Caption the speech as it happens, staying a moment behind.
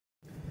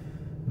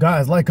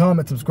Guys, like,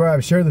 comment,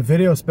 subscribe, share the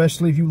video,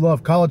 especially if you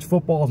love college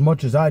football as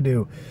much as I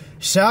do.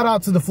 Shout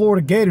out to the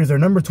Florida Gators. They're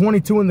number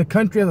 22 in the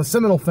country as a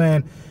Seminole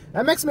fan.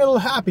 That makes me a little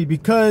happy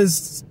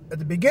because at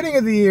the beginning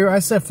of the year, I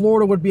said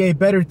Florida would be a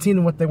better team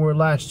than what they were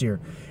last year.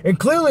 And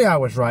clearly I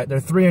was right. They're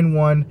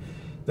 3-1.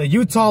 The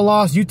Utah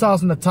loss,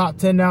 Utah's in the top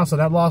 10 now, so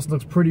that loss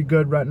looks pretty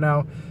good right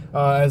now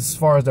as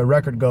far as their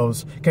record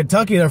goes.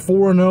 Kentucky, they're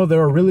 4-0.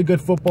 They're a really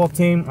good football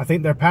team. I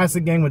think their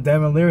passing game with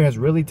Devin Leary has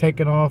really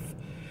taken off.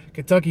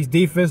 Kentucky's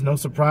defense, no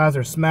surprise,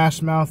 they're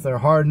smash mouth, they're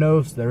hard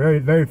nosed, they're a very,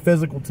 very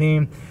physical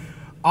team.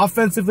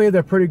 Offensively,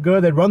 they're pretty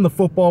good. They run the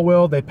football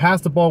well. They pass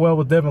the ball well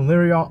with Devin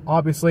Leary,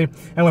 obviously.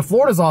 And with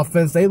Florida's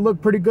offense, they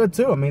look pretty good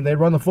too. I mean, they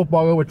run the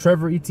football well with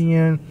Trevor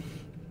Etienne,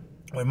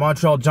 with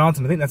Montreal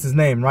Johnson. I think that's his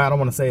name, right? I don't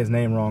want to say his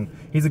name wrong.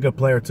 He's a good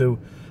player too.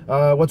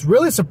 What's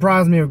really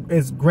surprised me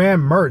is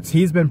Graham Mertz.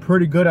 He's been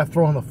pretty good at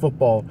throwing the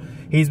football.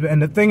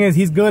 And the thing is,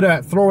 he's good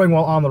at throwing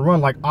while on the run,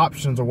 like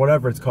options or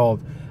whatever it's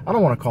called. I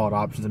don't want to call it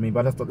options,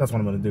 but that's what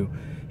I'm going to do.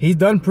 He's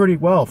done pretty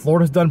well.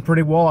 Florida's done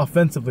pretty well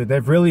offensively.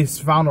 They've really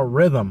found a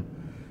rhythm.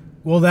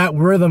 Will that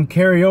rhythm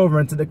carry over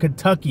into the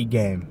Kentucky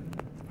game?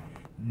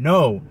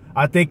 No.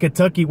 I think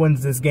Kentucky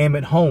wins this game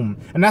at home.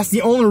 And that's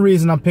the only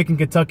reason I'm picking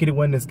Kentucky to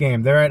win this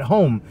game. They're at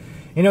home.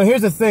 You know,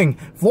 here's the thing.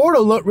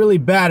 Florida looked really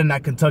bad in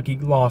that Kentucky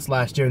loss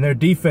last year, and their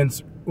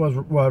defense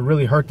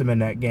really hurt them in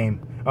that game,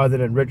 other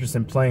than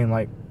Richardson playing,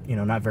 like, you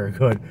know, not very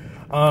good.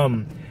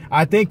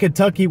 I think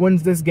Kentucky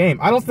wins this game.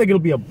 I don't think it'll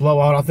be a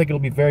blowout. I think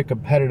it'll be very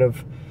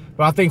competitive.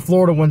 But I think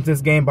Florida wins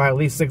this game by at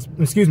least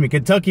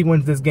Kentucky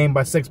wins this game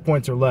by 6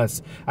 points or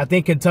less. I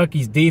think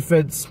Kentucky's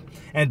defense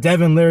and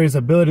Devin Leary's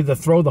ability to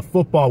throw the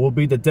football will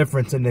be the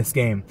difference in this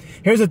game.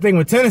 Here's the thing.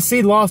 When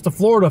Tennessee lost to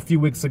Florida a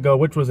few weeks ago,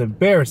 which was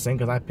embarrassing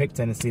because I picked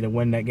Tennessee to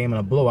win that game in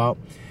a blowout,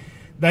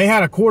 they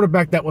had a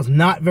quarterback that was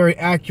not very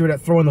accurate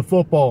at throwing the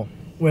football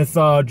with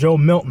Joe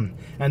Milton.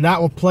 And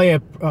that will play a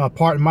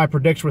part in my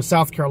prediction with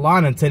South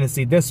Carolina and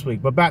Tennessee this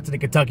week. But back to the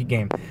Kentucky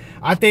game.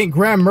 I think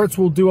Graham Mertz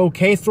will do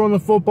okay throwing the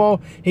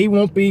football. He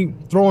won't be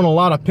throwing a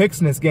lot of picks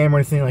in this game or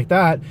anything like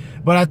that.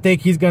 But I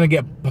think he's going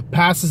to get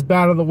passes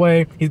out of the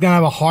way. He's going to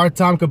have a hard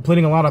time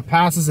completing a lot of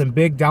passes and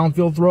big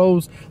downfield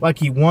throws like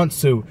he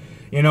wants to.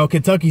 You know,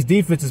 Kentucky's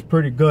defense is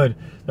pretty good.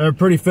 They're a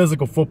pretty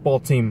physical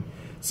football team.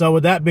 So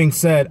with that being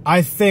said,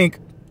 I think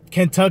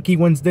Kentucky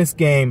wins this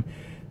game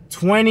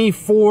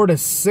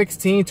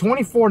 24-16,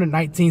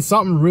 24-19,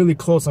 something really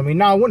close. I mean,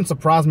 now it wouldn't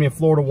surprise me if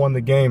Florida won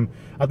the game.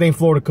 I think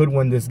Florida could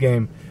win this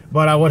game,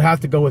 but I would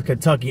have to go with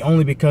Kentucky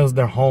only because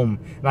they're home,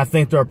 and I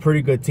think they're a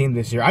pretty good team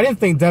this year. I didn't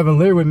think Devin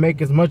Leary would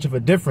make as much of a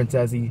difference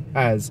as he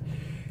has,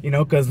 you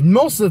know, because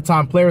most of the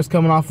time players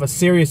coming off a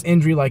serious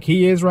injury like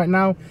he is right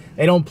now,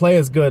 they don't play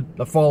as good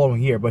the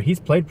following year, but he's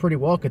played pretty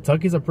well.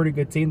 Kentucky's a pretty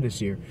good team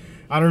this year.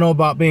 I don't know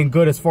about being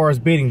good as far as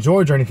beating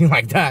Georgia or anything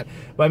like that,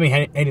 but I mean,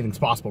 anything's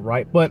possible,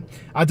 right? But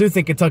I do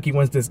think Kentucky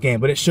wins this game,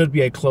 but it should be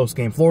a close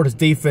game. Florida's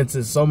defense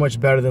is so much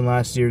better than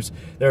last year's.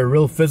 They're a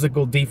real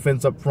physical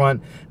defense up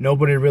front.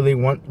 Nobody really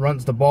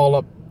runs the ball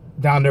up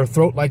down their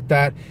throat like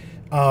that.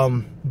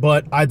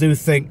 But I do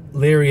think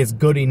Leary is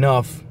good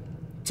enough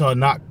to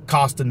not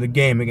cost them the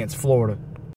game against Florida.